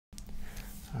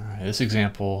All right, this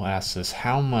example asks us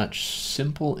how much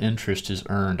simple interest is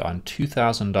earned on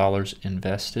 $2,000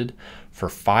 invested for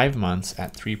 5 months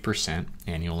at 3%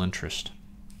 annual interest.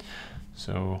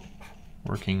 So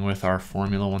working with our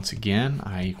formula once again,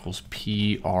 I equals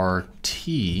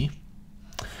PRT.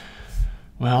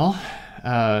 Well,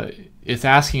 it's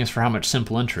asking us for how much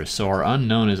simple interest, so our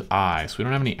unknown is I, so we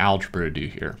don't have any algebra to do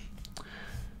here.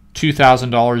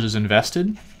 $2,000 is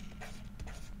invested,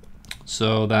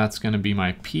 so that's going to be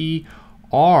my P.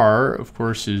 R, of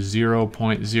course, is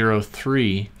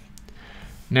 0.03.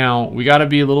 Now, we got to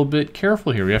be a little bit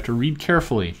careful here. We have to read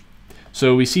carefully.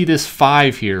 So we see this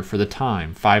 5 here for the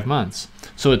time, 5 months.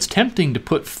 So it's tempting to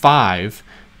put 5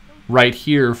 right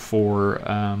here for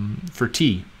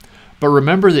T. But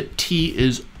remember that T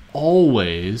is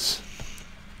always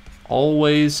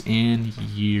in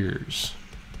years.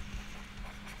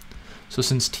 So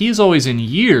since T is always in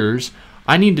years,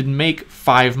 I need to make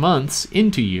 5 months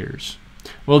into years.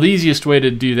 Well, the easiest way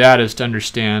to do that is to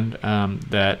understand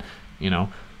that,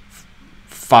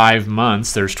 5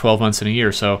 months, there's 12 months in a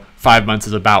year, so 5 months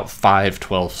is about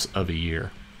 5/12 of a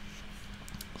year.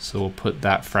 So we'll put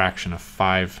that fraction of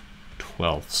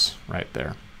 5/12 right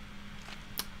there.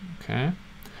 Okay.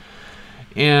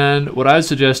 And what I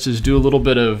suggest is do a little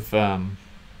bit of, go ahead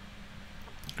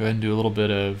and do a little bit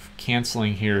of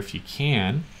canceling here if you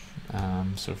can.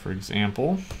 So for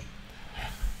example,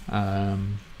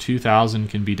 2,000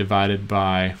 can be divided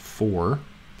by 4.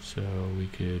 So we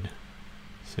could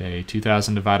say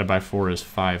 2,000 divided by 4 is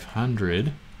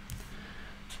 500.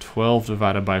 12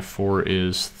 divided by 4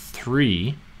 is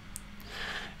 3.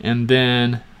 And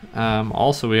then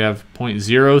also we have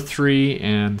 0.03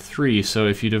 and 3. So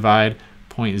if you divide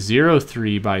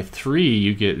 0.03 by 3,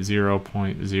 you get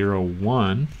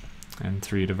 0.01. And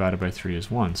 3 divided by 3 is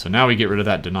 1. So now we get rid of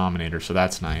that denominator, so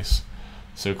that's nice.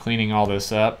 So cleaning all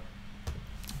this up,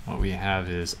 what we have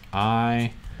is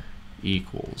I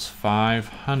equals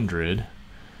 500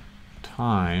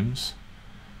 times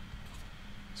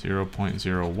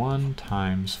 0.01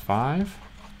 times 5.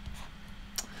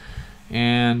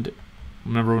 And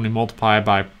remember, when we multiply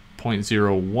by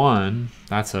 0.01,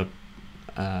 that's a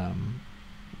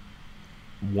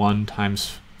 1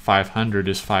 times 500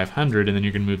 is 500, and then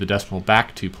you're going to move the decimal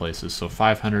back 2 places. So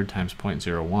 500 times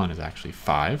 0.01 is actually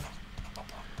 5.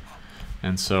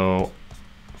 And so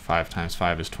 5 times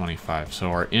 5 is 25.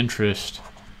 So our interest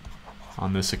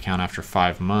on this account after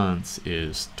 5 months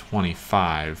is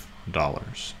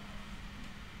 $25.